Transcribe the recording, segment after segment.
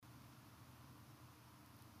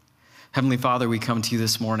Heavenly Father, we come to you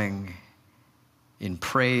this morning in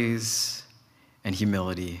praise and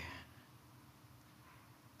humility.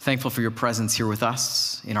 Thankful for your presence here with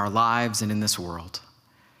us in our lives and in this world.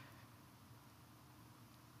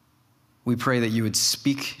 We pray that you would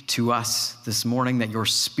speak to us this morning, that your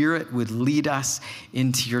Spirit would lead us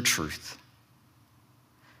into your truth,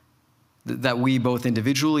 that we both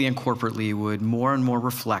individually and corporately would more and more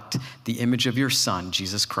reflect the image of your Son,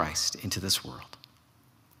 Jesus Christ, into this world.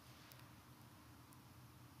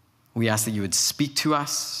 We ask that you would speak to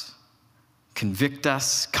us, convict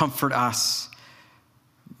us, comfort us,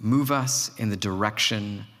 move us in the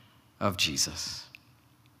direction of Jesus.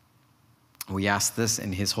 We ask this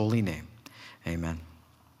in his holy name. Amen.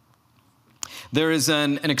 There is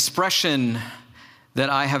an expression that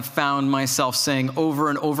I have found myself saying over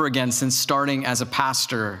and over again since starting as a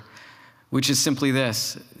pastor, which is simply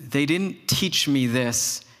this: they didn't teach me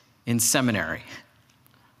this in seminary.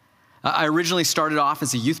 I originally started off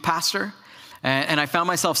as a youth pastor, and I found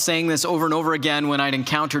myself saying this over and over again when I'd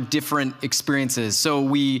encountered different experiences. So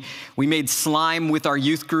we made slime with our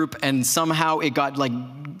youth group, and somehow it got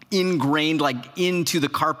ingrained into the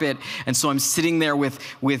carpet. And so I'm sitting there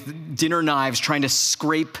with dinner knives trying to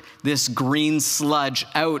scrape this green sludge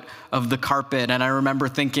out of the carpet. And I remember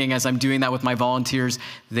thinking, as I'm doing that with my volunteers,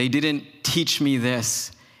 they didn't teach me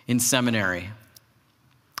this in seminary.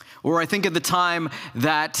 Or I think at the time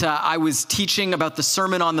that I was teaching about the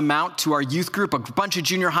Sermon on the Mount to our youth group, a bunch of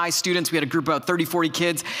junior high students. We had a group of about 30, 40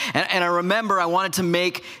 kids. And I remember I wanted to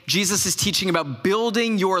make Jesus' teaching about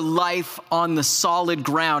building your life on the solid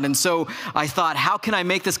ground. And so I thought, how can I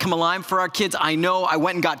make this come alive for our kids? I know I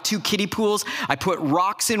went and got 2 kiddie pools. I put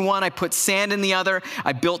rocks in one. I put sand in the other.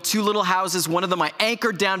 I built 2 little houses. One of them I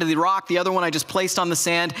anchored down to the rock. The other one I just placed on the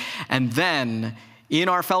sand. And then in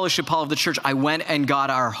our fellowship hall of the church, I went and got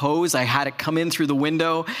our hose. I had it come in through the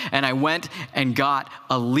window, and I went and got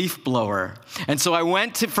a leaf blower. And so I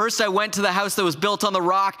went to the house that was built on the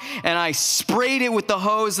rock, and I sprayed it with the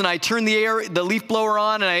hose, and I turned the leaf blower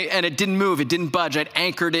on, and it didn't move. It didn't budge. I'd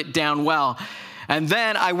anchored it down well. And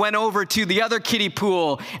then I went over to the other kiddie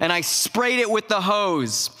pool, and I sprayed it with the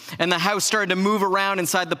hose, and the house started to move around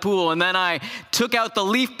inside the pool. And then I took out the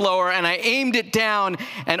leaf blower, and I aimed it down,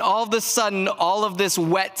 and all of a sudden, all of this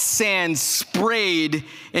wet sand sprayed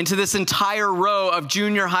into this entire row of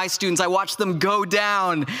junior high students. I watched them go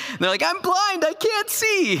down. They're like, "I'm blind, I can't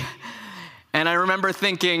see." And I remember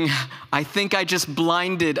thinking, I think I just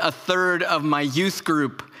blinded a third of my youth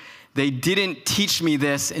group. They didn't teach me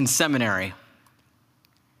this in seminary.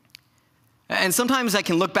 And sometimes I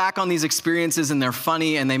can look back on these experiences and they're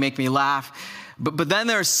funny and they make me laugh. But then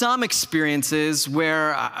there are some experiences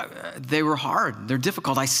where they were hard, they're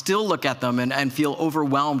difficult. I still look at them and feel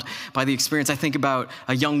overwhelmed by the experience. I think about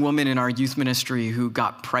a young woman in our youth ministry who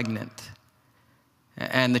got pregnant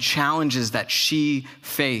and the challenges that she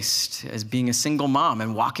faced as being a single mom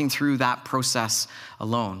and walking through that process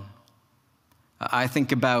alone. I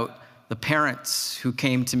think about the parents who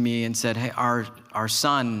came to me and said, "Hey, our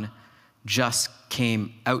son just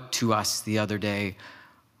came out to us the other day.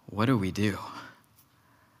 What do we do?"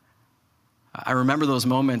 I remember those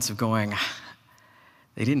moments of going,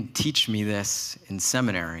 they didn't teach me this in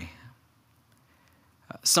seminary.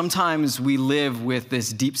 Sometimes we live with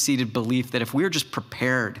this deep-seated belief that if we're just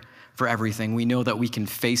prepared for everything, we know that we can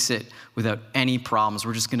face it without any problems.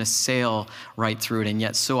 We're just going to sail right through it. And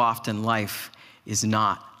yet so often life is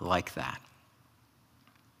not like that.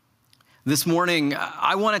 This morning,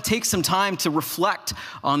 I want to take some time to reflect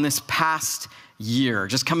on this past year,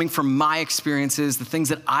 just coming from my experiences, the things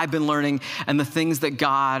that I've been learning, and the things that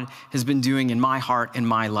God has been doing in my heart and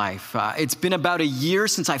my life. It's been about a year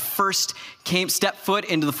since I first stepped foot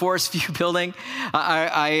into the Forest View building.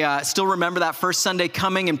 I still remember that first Sunday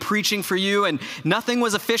coming and preaching for you, and nothing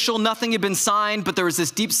was official, nothing had been signed, but there was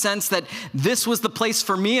this deep sense that this was the place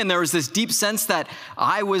for me, and there was this deep sense that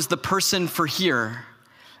I was the person for here.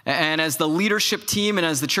 And as the leadership team and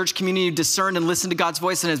as the church community discerned and listened to God's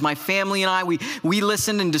voice, and as my family and I, we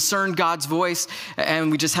listened and discerned God's voice, and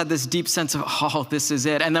we just had this deep sense of, oh, this is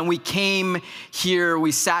it. And then we came here,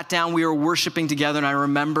 we sat down, we were worshiping together, and I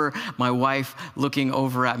remember my wife looking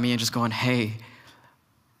over at me and just going, "Hey,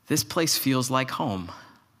 this place feels like home."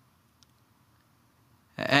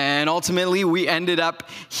 And ultimately, we ended up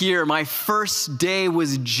here. My first day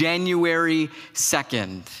was January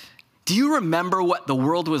 2nd. Do you remember what the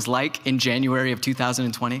world was like in January of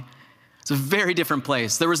 2020? It's a very different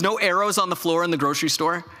place. There was no arrows on the floor in the grocery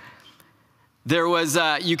store. There was,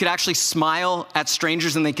 you could actually smile at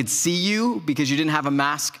strangers and they could see you because you didn't have a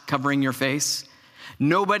mask covering your face.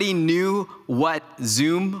 Nobody knew what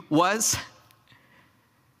Zoom was.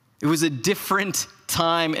 It was a different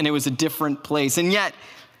time and it was a different place. And yet,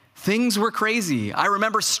 things were crazy. I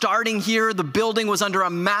remember starting here, the building was under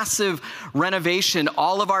a massive renovation.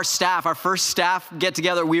 All of our staff, our first staff get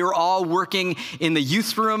together, we were all working in the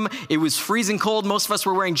youth room. It was freezing cold. Most of us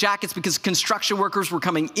were wearing jackets because construction workers were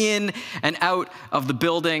coming in and out of the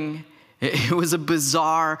building. It was a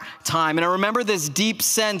bizarre time. And I remember this deep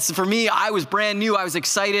sense. For me, I was brand new. I was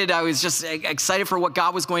excited. I was just excited for what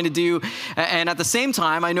God was going to do. And at the same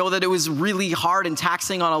time, I know that it was really hard and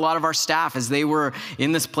taxing on a lot of our staff as they were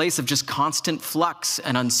in this place of just constant flux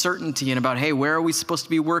and uncertainty and about, hey, where are we supposed to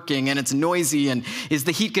be working? And it's noisy. And is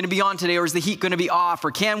the heat going to be on today or is the heat going to be off?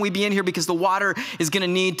 Or can we be in here because the water is going to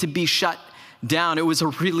need to be shut down? It was a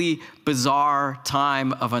really bizarre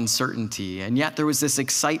time of uncertainty. And yet there was this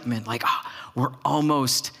excitement like, we're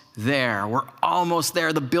almost there. We're almost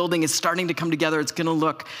there. The building is starting to come together. It's going to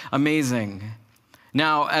look amazing.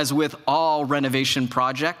 Now, as with all renovation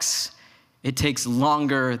projects, it takes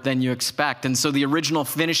longer than you expect. And so the original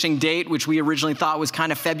finishing date, which we originally thought was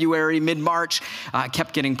kind of February, mid-March,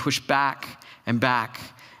 kept getting pushed back and back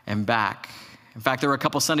and back. In fact, there were a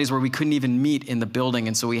couple Sundays where we couldn't even meet in the building,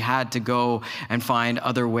 and so we had to go and find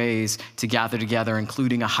other ways to gather together,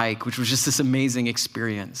 including a hike, which was just this amazing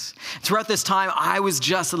experience. Throughout this time, I was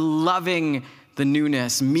just loving the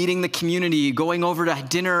newness, meeting the community, going over to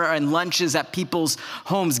dinner and lunches at people's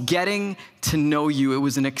homes, getting to know you. It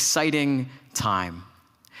was an exciting time.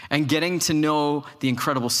 And getting to know the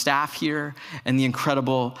incredible staff here and the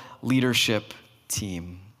incredible leadership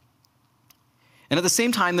team. And at the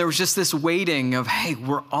same time, there was just this waiting of, hey,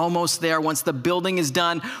 we're almost there. Once the building is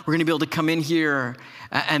done, we're going to be able to come in here.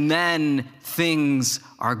 And then things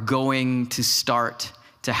are going to start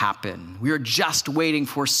to happen. We are just waiting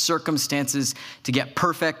for circumstances to get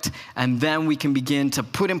perfect. And then we can begin to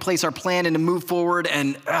put in place our plan and to move forward.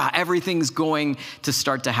 And everything's going to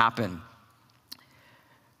start to happen.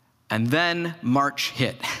 And then March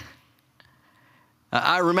hit.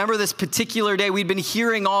 I remember this particular day, we'd been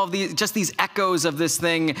hearing all of these echoes of this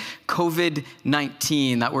thing,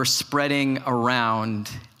 COVID-19, that were spreading around.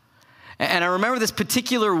 And I remember this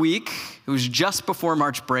particular week, it was just before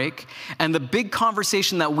March break, and the big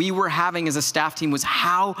conversation that we were having as a staff team was,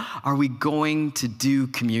 how are we going to do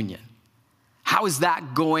communion? How is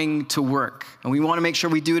that going to work? And we want to make sure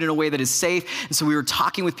we do it in a way that is safe. And so we were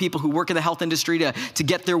talking with people who work in the health industry to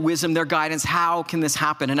get their wisdom, their guidance. How can this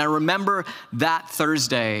happen? And I remember that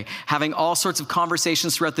Thursday having all sorts of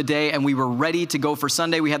conversations throughout the day, and we were ready to go for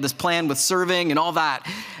Sunday. We had this plan with serving and all that.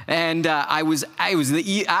 And it was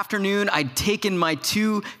the afternoon. I'd taken my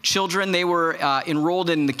two children. They were enrolled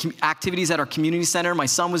in the activities at our community center. My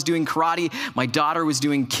son was doing karate. My daughter was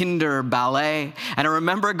doing kinder ballet. And I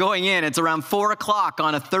remember going in. It's around 4 o'clock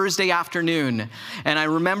on a Thursday afternoon. And I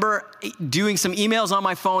remember doing some emails on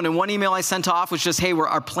my phone. And one email I sent off was just, hey,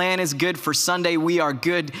 our plan is good for Sunday. We are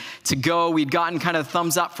good to go. We'd gotten kind of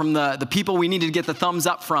thumbs up from the people we needed to get the thumbs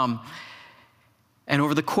up from. And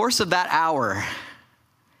over the course of that hour,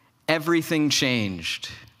 everything changed.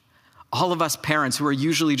 All of us parents who are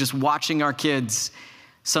usually just watching our kids,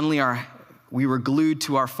 suddenly we were glued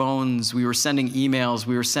to our phones. We were sending emails.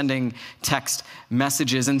 We were sending text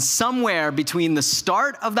messages. And somewhere between the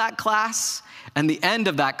start of that class and the end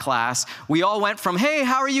of that class, we all went from, hey,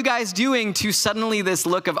 how are you guys doing, to suddenly this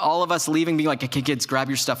look of all of us leaving, being like, okay, kids, grab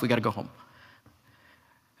your stuff. We got to go home.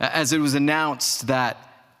 As it was announced that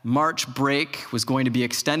March break was going to be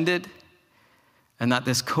extended, and that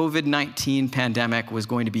this COVID-19 pandemic was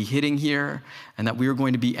going to be hitting here, and that we were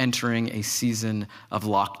going to be entering a season of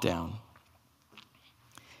lockdown.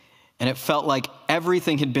 And it felt like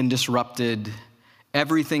everything had been disrupted,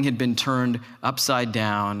 everything had been turned upside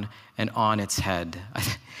down and on its head.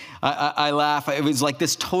 I laugh. It was like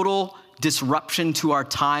this total disruption to our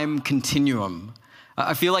time continuum.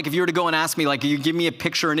 I feel like if you were to go and ask me, like, you give me a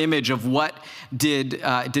picture, an image of what did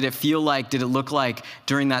it feel like, did it look like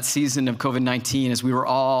during that season of COVID-19, as we were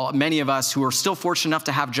all, many of us who are still fortunate enough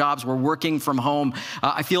to have jobs, were working from home.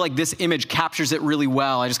 I feel like this image captures it really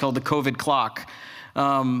well. I just call it the COVID clock,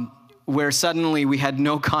 where suddenly we had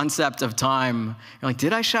no concept of time. You're like,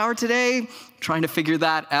 did I shower today? Trying to figure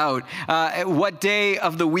that out. What day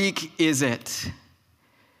of the week is it?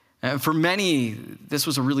 For many, this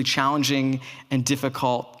was a really challenging and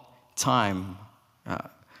difficult time.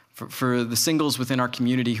 For the singles within our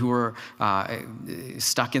community who were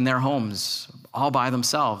stuck in their homes all by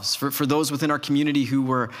themselves. For those within our community who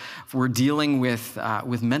were dealing with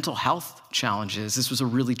mental health challenges, this was a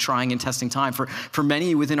really trying and testing time. For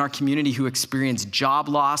many within our community who experienced job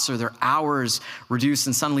loss or their hours reduced,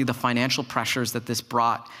 and suddenly the financial pressures that this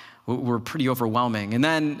brought were pretty overwhelming. And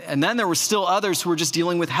then there were still others who were just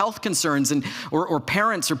dealing with health concerns, or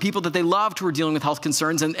parents or people that they loved who were dealing with health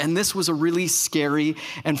concerns. And this was a really scary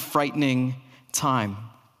and frightening time.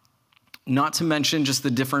 Not to mention just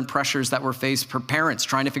the different pressures that were faced for parents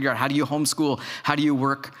trying to figure out, how do you homeschool? How do you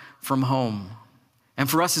work from home? And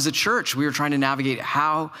for us as a church, we were trying to navigate,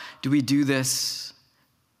 how do we do this?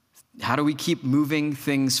 How do we keep moving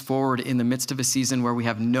things forward in the midst of a season where we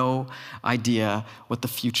have no idea what the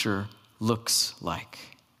future looks like?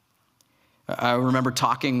 I remember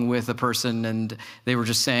talking with a person, and they were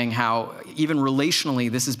just saying how even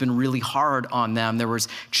relationally, this has been really hard on them. There was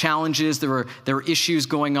challenges, there were issues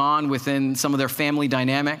going on within some of their family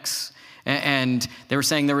dynamics. And they were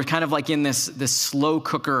saying they were kind of like in this slow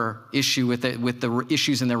cooker issue with the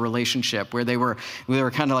issues in their relationship, where they were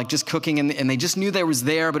kind of like just cooking, and they just knew there was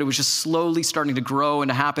there, but it was just slowly starting to grow and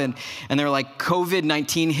to happen. And they're like,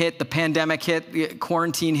 COVID-19 hit, the pandemic hit, the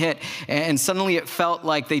quarantine hit, and suddenly it felt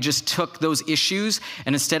like they just took those issues,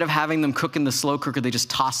 and instead of having them cook in the slow cooker, they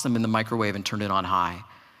just tossed them in the microwave and turned it on high.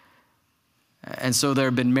 And so there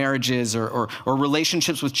have been marriages or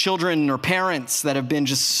relationships with children or parents that have been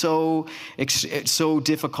just so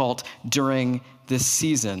difficult during this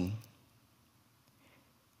season.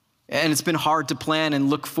 And it's been hard to plan and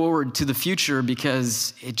look forward to the future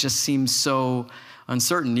because it just seems so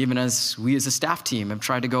uncertain, even as we as a staff team have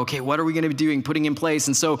tried to go, okay, what are we going to be doing, putting in place?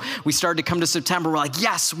 And so we started to come to September. We're like,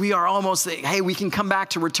 yes, we are almost, hey, we can come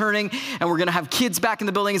back to returning, and we're going to have kids back in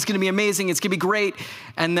the building. It's going to be amazing. It's going to be great.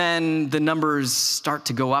 And then the numbers start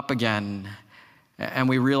to go up again. And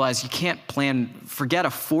we realize you can't plan, forget a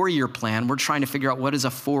 4-year plan. We're trying to figure out, what does a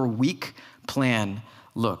 4-week plan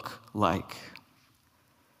look like?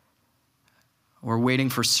 We're waiting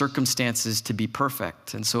for circumstances to be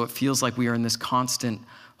perfect. And so it feels like we are in this constant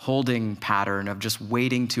holding pattern of just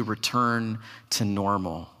waiting to return to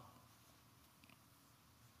normal.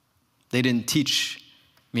 They didn't teach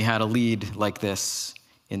me how to lead like this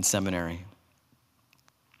in seminary.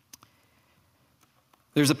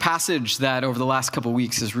 There's a passage that over the last couple of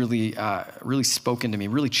weeks has really spoken to me,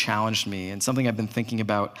 really challenged me, and something I've been thinking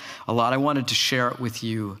about a lot. I wanted to share it with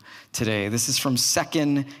you today. This is from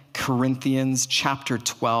 2 Corinthians chapter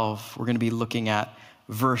 12. We're going to be looking at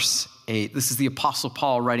verse 8. This is the Apostle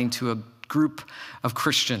Paul writing to a group of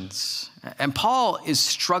Christians. And Paul is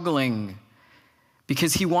struggling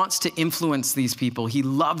because he wants to influence these people. He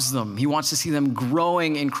loves them. He wants to see them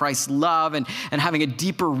growing in Christ's love and having a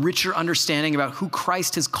deeper, richer understanding about who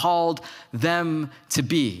Christ has called them to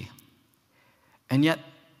be. And yet,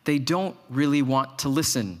 they don't really want to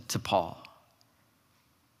listen to Paul.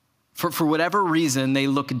 For whatever reason, they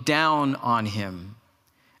look down on him,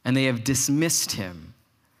 and they have dismissed him.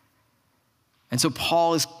 And so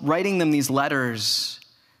Paul is writing them these letters,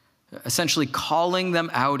 essentially calling them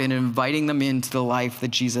out and inviting them into the life that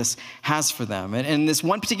Jesus has for them. And this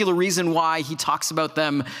one particular reason why he talks about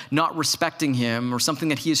them not respecting him, or something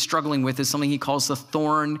that he is struggling with, is something he calls the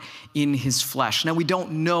thorn in his flesh. Now, we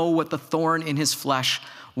don't know what the thorn in his flesh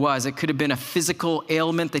was. It could have been a physical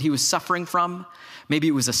ailment that he was suffering from. Maybe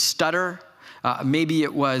it was a stutter. Maybe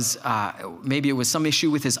it was some issue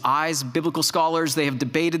with his eyes. Biblical scholars, they have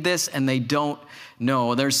debated this, and they don't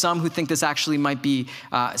know. There's some who think this actually might be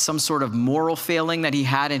some sort of moral failing that he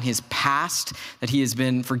had in his past, that he has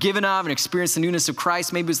been forgiven of and experienced the newness of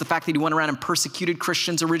Christ. Maybe it was the fact that he went around and persecuted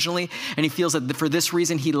Christians originally, and he feels that for this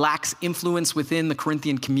reason he lacks influence within the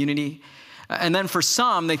Corinthian community. And then for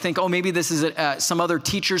some, they think, oh, maybe this is some other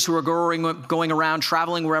teachers who are going around,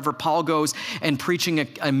 traveling wherever Paul goes, and preaching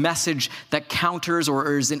a message that counters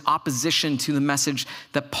or is in opposition to the message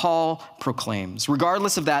that Paul proclaims.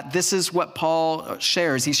 Regardless of that, this is what Paul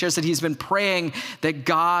shares. He shares that he's been praying that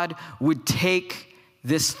God would take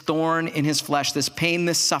this thorn in his flesh, this pain,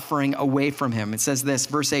 this suffering away from him. It says this,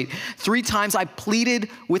 verse 8, 3 times I pleaded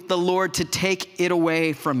with the Lord to take it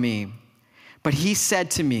away from me. But he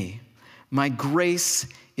said to me, my grace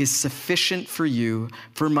is sufficient for you,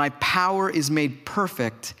 for my power is made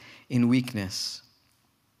perfect in weakness.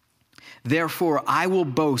 Therefore, I will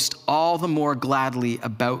boast all the more gladly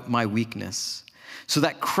about my weakness, so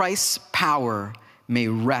that Christ's power may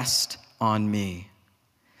rest on me.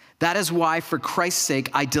 That is why, for Christ's sake,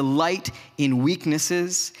 I delight in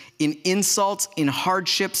weaknesses, in insults, in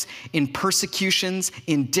hardships, in persecutions,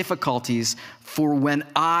 in difficulties. For when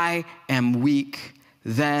I am weak,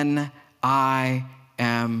 then I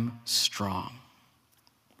am strong.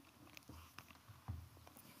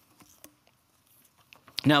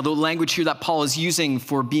 Now, the language here that Paul is using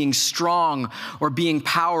for being strong or being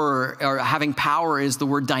power or having power is the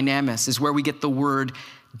word dynamis, is where we get the word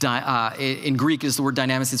in Greek is the word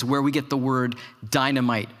dynamis. It's where we get the word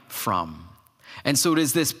dynamite from. And so it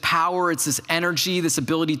is this power, it's this energy, this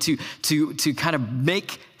ability to kind of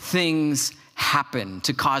make things happen,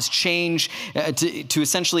 to cause change, to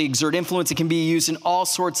essentially exert influence. It can be used in all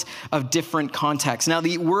sorts of different contexts. Now,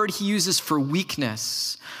 the word he uses for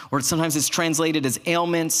weakness, or sometimes it's translated as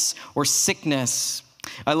ailments or sickness.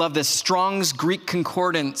 I love this. Strong's Greek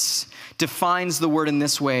Concordance defines the word in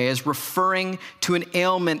this way as referring to an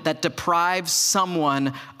ailment that deprives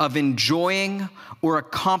someone of enjoying or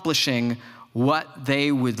accomplishing what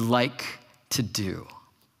they would like to do.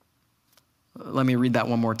 Let me read that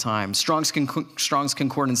one more time. Strong's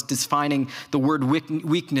Concordance defining the word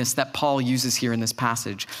weakness that Paul uses here in this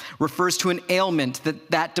passage refers to an ailment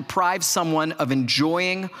that deprives someone of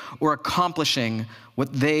enjoying or accomplishing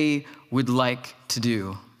what they would like to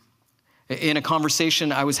do. In a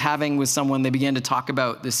conversation I was having with someone, they began to talk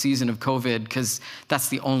about this season of COVID because that's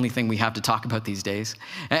the only thing we have to talk about these days.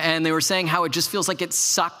 And they were saying how it just feels like it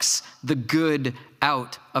sucks the good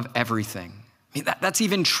out of everything. I mean, that's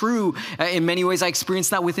even true in many ways. I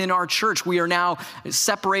experienced that within our church. We are now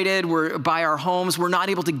separated. We're by our homes. We're not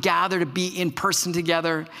able to gather to be in person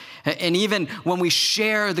together. And even when we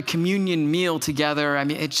share the communion meal together, I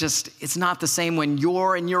mean, it's not the same when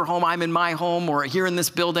you're in your home, I'm in my home, or here in this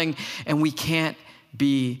building, and we can't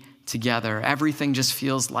be together. Everything just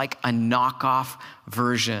feels like a knockoff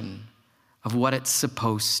version of what it's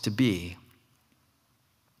supposed to be.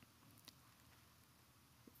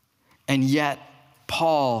 And yet,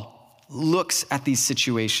 Paul looks at these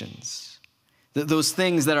situations, those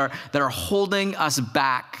things that are holding us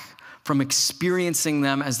back from experiencing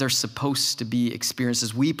them as they're supposed to be experienced,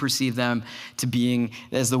 as we perceive them to being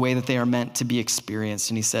as the way that they are meant to be experienced.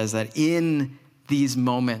 And he says that in these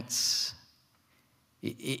moments,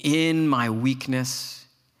 in my weakness,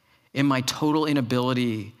 in my total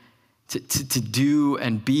inability to do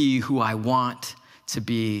and be who I want to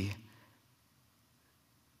be,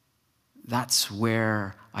 that's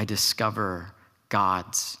where I discover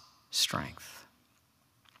God's strength.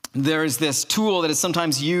 There's this tool that is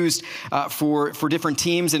sometimes used for different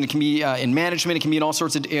teams, and it can be in management, it can be in all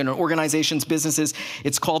sorts of organizations, businesses.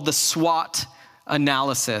 It's called the SWOT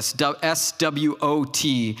analysis,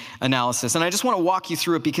 SWOT analysis. And I just want to walk you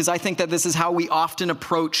through it because I think that this is how we often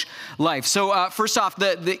approach life. So first off,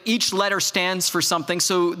 each letter stands for something.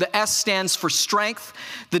 So the S stands for strength,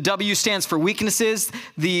 the W stands for weaknesses,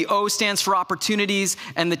 the O stands for opportunities,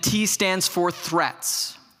 and the T stands for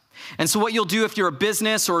threats. And so what you'll do if you're a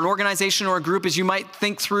business or an organization or a group is you might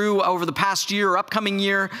think through over the past year or upcoming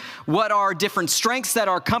year, what are different strengths that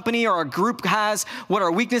our company or our group has, what are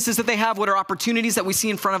weaknesses that they have, what are opportunities that we see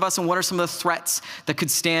in front of us, and what are some of the threats that could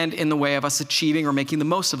stand in the way of us achieving or making the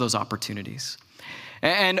most of those opportunities.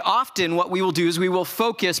 And often what we will do is we will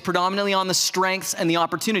focus predominantly on the strengths and the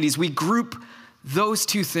opportunities. We group those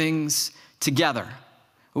two things together.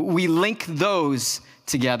 We link those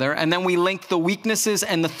together, and then we link the weaknesses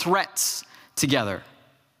and the threats together.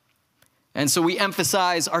 And so we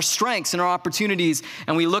emphasize our strengths and our opportunities,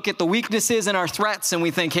 and we look at the weaknesses and our threats, and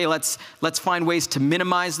we think, hey, let's find ways to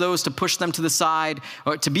minimize those, to push them to the side,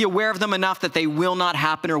 or to be aware of them enough that they will not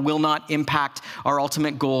happen or will not impact our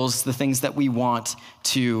ultimate goals, the things that we want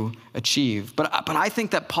to achieve. But I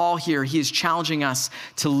think that Paul here, he is challenging us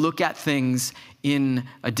to look at things in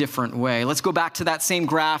a different way. Let's go back to that same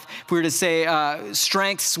graph. If we were to say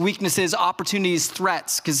strengths, weaknesses, opportunities,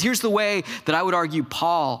 threats, because here's the way that I would argue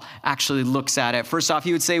Paul actually looks at it. First off,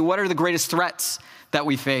 he would say, what are the greatest threats that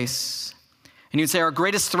we face? And he would say our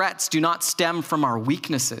greatest threats do not stem from our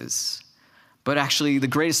weaknesses, but actually the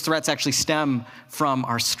greatest threats actually stem from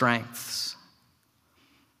our strengths.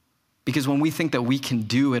 Because when we think that we can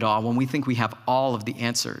do it all, when we think we have all of the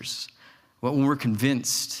answers, when we're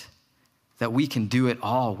convinced that we can do it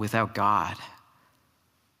all without God,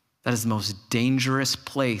 that is the most dangerous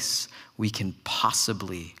place we can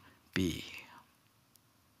possibly be.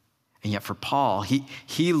 And yet for Paul,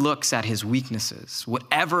 he looks at his weaknesses,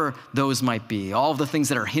 whatever those might be, all of the things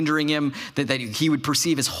that are hindering him, that he would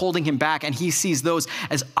perceive as holding him back, and he sees those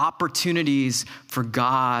as opportunities for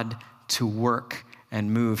God to work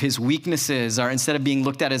and move. His weaknesses are, instead of being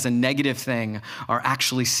looked at as a negative thing, are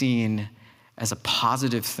actually seen as a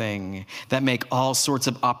positive thing that make all sorts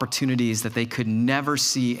of opportunities that they could never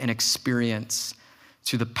see and experience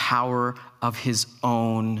through the power of his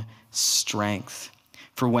own strength.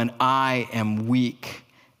 For when I am weak,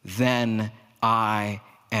 then I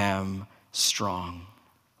am strong.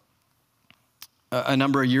 A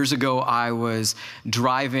number of years ago, I was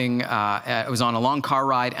driving, I was on a long car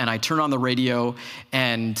ride, and I turned on the radio,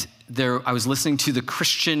 and I was listening to the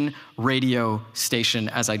Christian radio station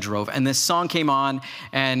as I drove, and this song came on,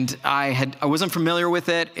 and I wasn't familiar with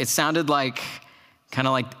it. It sounded like kind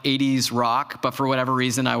of like 80s rock, but for whatever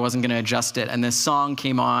reason, I wasn't going to adjust it. And this song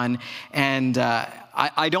came on, and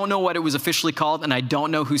I don't know what it was officially called, and I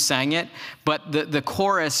don't know who sang it, but the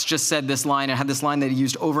chorus just said this line. It had this line that he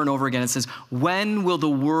used over and over again. It says, "When will the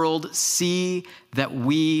world see that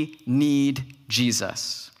we need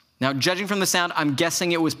Jesus?" Now, judging from the sound, I'm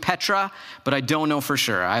guessing it was Petra, but I don't know for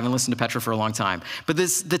sure. I haven't listened to Petra for a long time. But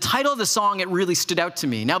the title of the song, it really stood out to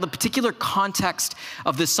me. Now, the particular context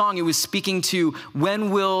of this song, it was speaking to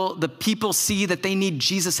when will the people see that they need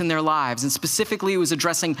Jesus in their lives? And specifically, it was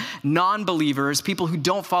addressing non-believers, people who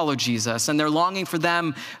don't follow Jesus, and they're longing for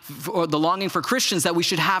them, or the longing for Christians that we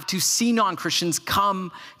should have to see non-Christians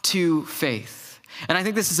come to faith. And I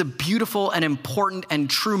think this is a beautiful and important and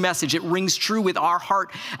true message. It rings true with our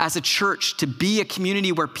heart as a church to be a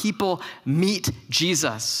community where people meet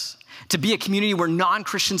Jesus, to be a community where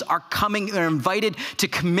non-Christians are coming, they're invited to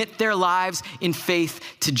commit their lives in faith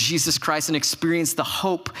to Jesus Christ and experience the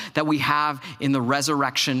hope that we have in the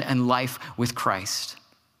resurrection and life with Christ.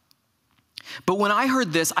 But when I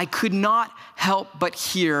heard this, I could not help but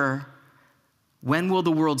hear, when will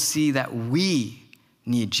the world see that we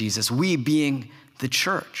need Jesus? We being the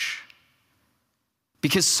church.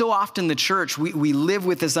 Because so often the church, we live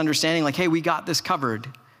with this understanding like, hey, we got this covered.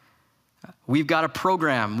 We've got a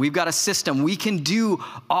program. We've got a system. We can do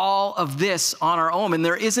all of this on our own. And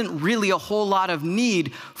there isn't really a whole lot of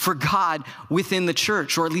need for God within the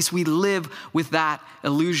church, or at least we live with that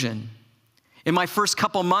illusion. In my first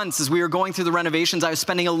couple months, as we were going through the renovations, I was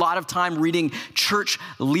spending a lot of time reading church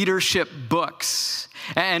leadership books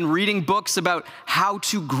and reading books about how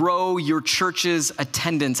to grow your church's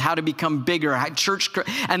attendance, how to become bigger,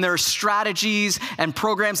 and there are strategies and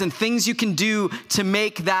programs and things you can do to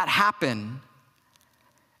make that happen.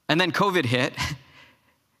 And then COVID hit,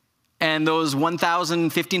 and those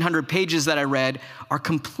 1,000, 1,500 pages that I read are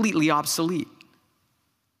completely obsolete.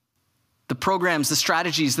 The programs, the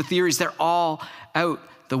strategies, the theories, they're all out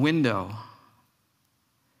the window.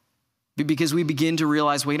 Because we begin to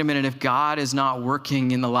realize, wait a minute, if God is not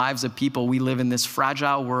working in the lives of people, we live in this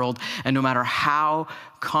fragile world, and no matter how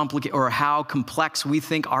complicated or how complex we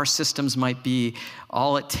think our systems might be,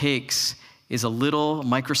 all it takes is a little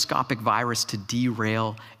microscopic virus to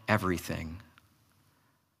derail everything.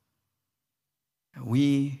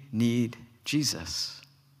 We need Jesus.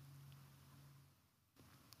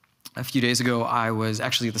 A few days ago, I was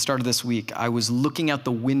actually at the start of this week, I was looking out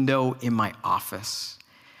the window in my office,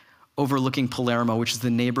 overlooking Palermo, which is the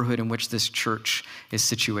neighborhood in which this church is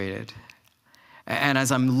situated. And as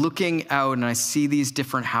I'm looking out and I see these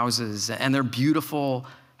different houses, and they're beautiful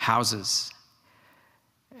houses,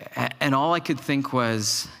 and all I could think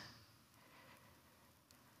was,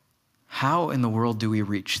 how in the world do we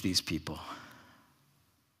reach these people?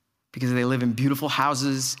 Because they live in beautiful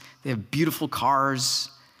houses, they have beautiful cars,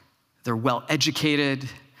 they're well educated,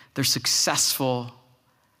 they're successful.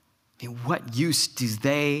 I mean, what use do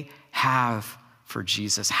they have for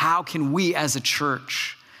Jesus? How can we as a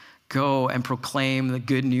church go and proclaim the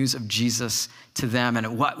good news of Jesus to them,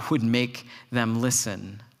 and what would make them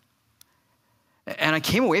listen? And I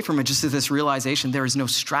came away from it just with this realization, there is no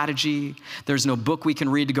strategy, there's no book we can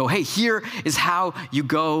read to go, hey, here is how you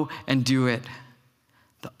go and do it.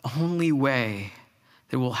 The only way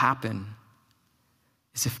that will happen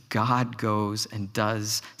is if God goes and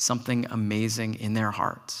does something amazing in their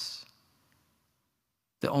hearts.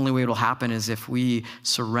 The only way it'll happen is if we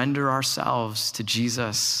surrender ourselves to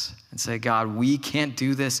Jesus and say, God, we can't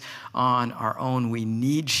do this on our own. We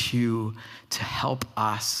need you to help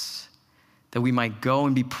us, that we might go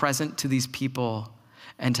and be present to these people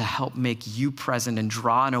and to help make you present and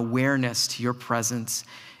draw an awareness to your presence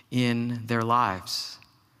in their lives,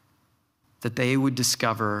 that they would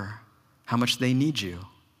discover how much they need you.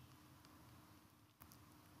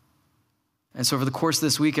 And so over the course of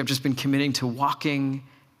this week, I've just been committing to walking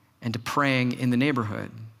and to praying in the neighborhood,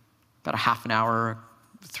 about a half an hour,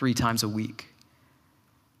 3 times a week.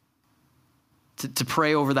 To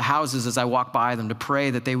pray over the houses as I walk by them, to pray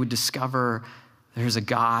that they would discover there's a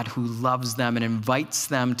God who loves them and invites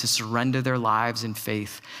them to surrender their lives in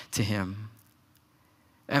faith to him.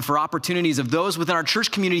 And for opportunities of those within our church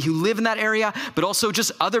community who live in that area, but also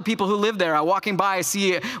just other people who live there. I'm walking by, I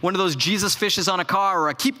see one of those Jesus fishes on a car or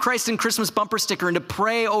a Keep Christ in Christmas bumper sticker, and to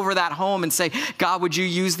pray over that home and say, God, would you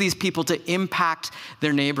use these people to impact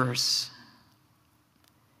their neighbors?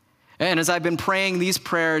 And as I've been praying these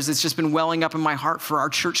prayers, it's just been welling up in my heart for our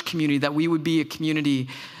church community, that we would be a community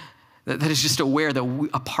that is just aware that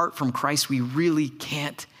apart from Christ, we really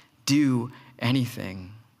can't do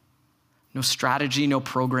anything. No strategy, no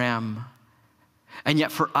program. And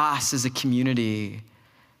yet for us as a community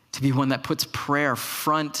to be one that puts prayer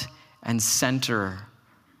front and center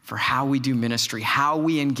for how we do ministry, how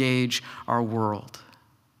we engage our world.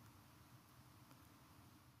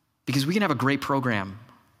 Because we can have a great program.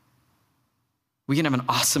 We can have an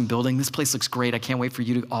awesome building. This place looks great. I can't wait for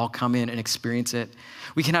you to all come in and experience it.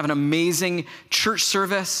 We can have an amazing church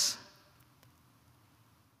service.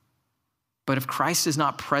 But if Christ is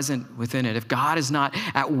not present within it, if God is not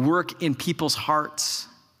at work in people's hearts,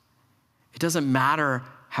 it doesn't matter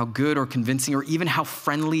how good or convincing or even how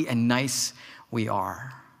friendly and nice we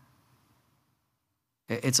are.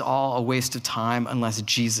 It's all a waste of time unless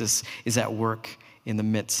Jesus is at work in the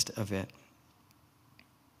midst of it.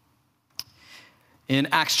 In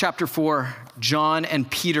Acts chapter 4, John and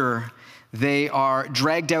Peter, they are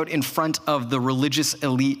dragged out in front of the religious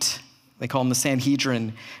elite. They call them the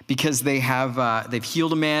Sanhedrin because they've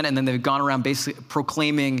healed a man and then they've gone around basically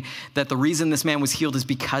proclaiming that the reason this man was healed is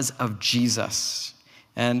because of Jesus.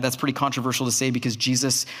 And that's pretty controversial to say because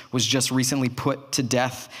Jesus was just recently put to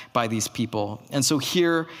death by these people. And so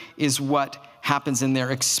here is what happens in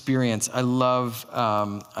their experience. I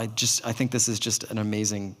think this is just an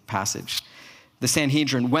amazing passage. The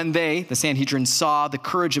Sanhedrin, when the Sanhedrin saw the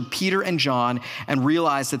courage of Peter and John and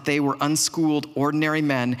realized that they were unschooled, ordinary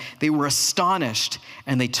men, they were astonished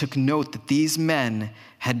and they took note that these men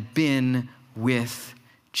had been with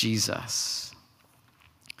Jesus.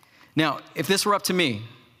 Now, if this were up to me,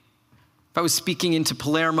 if I was speaking into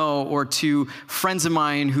Palermo or to friends of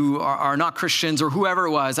mine who are not Christians or whoever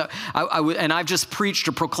it was, and I've just preached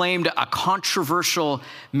or proclaimed a controversial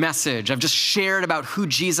message, I've just shared about who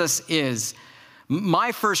Jesus is,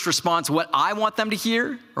 my first response, what I want them to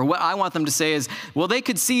hear or what I want them to say is, well, they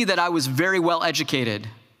could see that I was very well educated,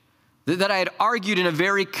 that I had argued in a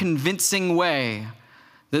very convincing way,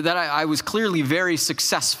 that I was clearly very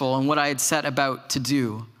successful in what I had set about to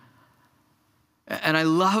do. And I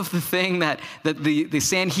love the thing that the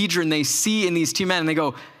Sanhedrin, they see in these two men and they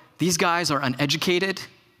go, these guys are uneducated,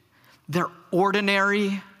 they're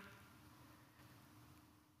ordinary,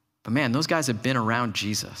 but man, those guys have been around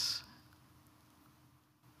Jesus.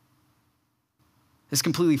 This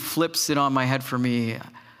completely flips it on my head for me.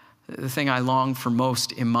 The thing I long for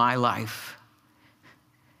most in my life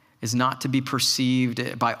is not to be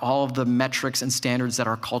perceived by all of the metrics and standards that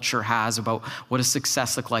our culture has about what does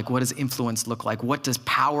success look like, what does influence look like, what does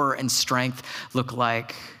power and strength look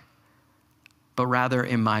like, but rather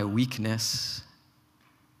in my weakness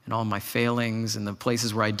and all my failings and the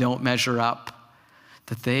places where I don't measure up,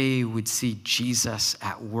 that they would see Jesus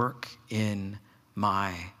at work in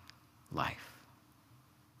my life.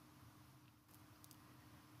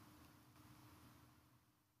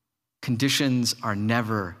 Conditions are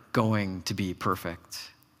never going to be perfect.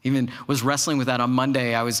 Even was wrestling with that on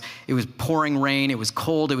Monday. It was pouring rain, it was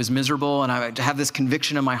cold, it was miserable, and I have this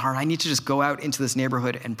conviction in my heart, I need to just go out into this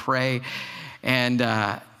neighborhood and pray. And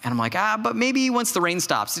I'm like, but maybe once the rain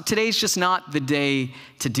stops. Today's just not the day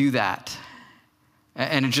to do that.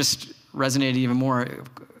 And it just resonated even more.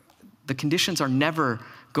 The conditions are never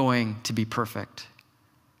going to be perfect.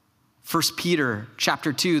 1 Peter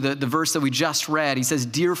chapter 2, the verse that we just read, he says,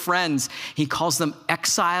 dear friends, he calls them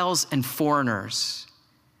exiles and foreigners.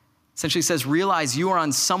 Essentially says, realize you are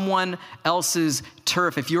on someone else's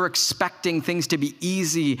turf. If you're expecting things to be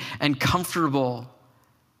easy and comfortable,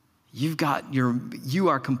 you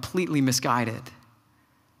are completely misguided.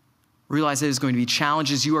 Realize there's going to be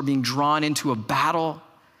challenges. You are being drawn into a battle.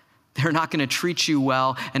 They're not going to treat you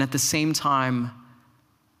well. And at the same time,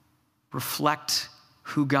 reflect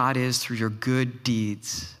who God is through your good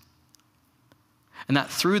deeds. And that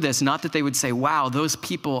through this, not that they would say, wow, those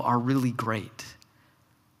people are really great,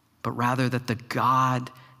 but rather that the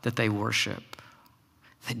God that they worship,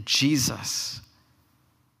 that Jesus,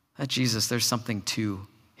 there's something to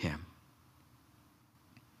him.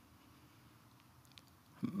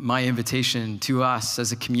 My invitation to us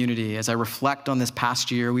as a community, as I reflect on this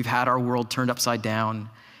past year, we've had our world turned upside down.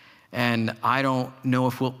 And I don't know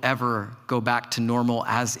if we'll ever go back to normal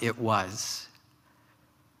as it was.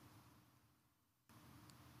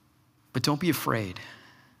 But don't be afraid.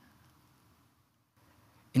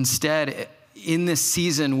 Instead, in this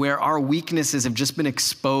season where our weaknesses have just been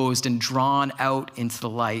exposed and drawn out into the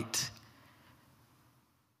light,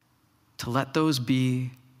 to let those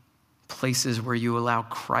be places where you allow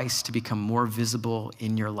Christ to become more visible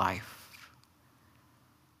in your life.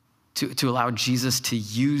 To allow Jesus to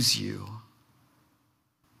use you.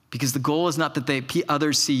 Because the goal is not that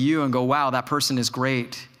others see you and go, wow, that person is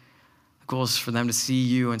great. The goal is for them to see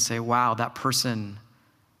you and say, wow, that person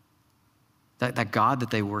that God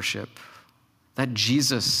that they worship, that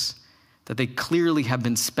Jesus that they clearly have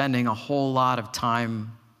been spending a whole lot of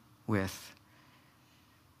time with.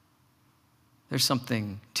 There's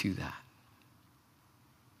something to that.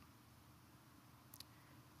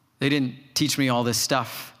 They didn't teach me all this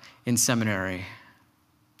stuff in seminary.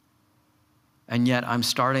 And yet I'm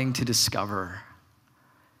starting to discover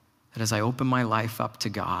that as I open my life up to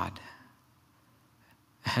God,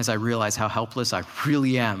 as I realize how helpless I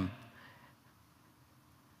really am,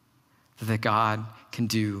 that God can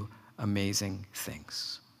do amazing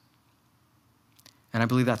things. And I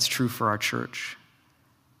believe that's true for our church.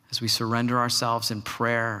 As we surrender ourselves in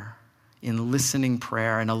prayer, in listening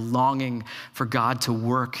prayer, and a longing for God to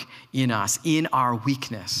work in us, in our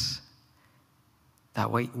weakness,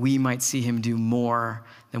 that way we might see him do more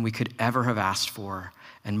than we could ever have asked for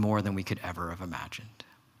and more than we could ever have imagined.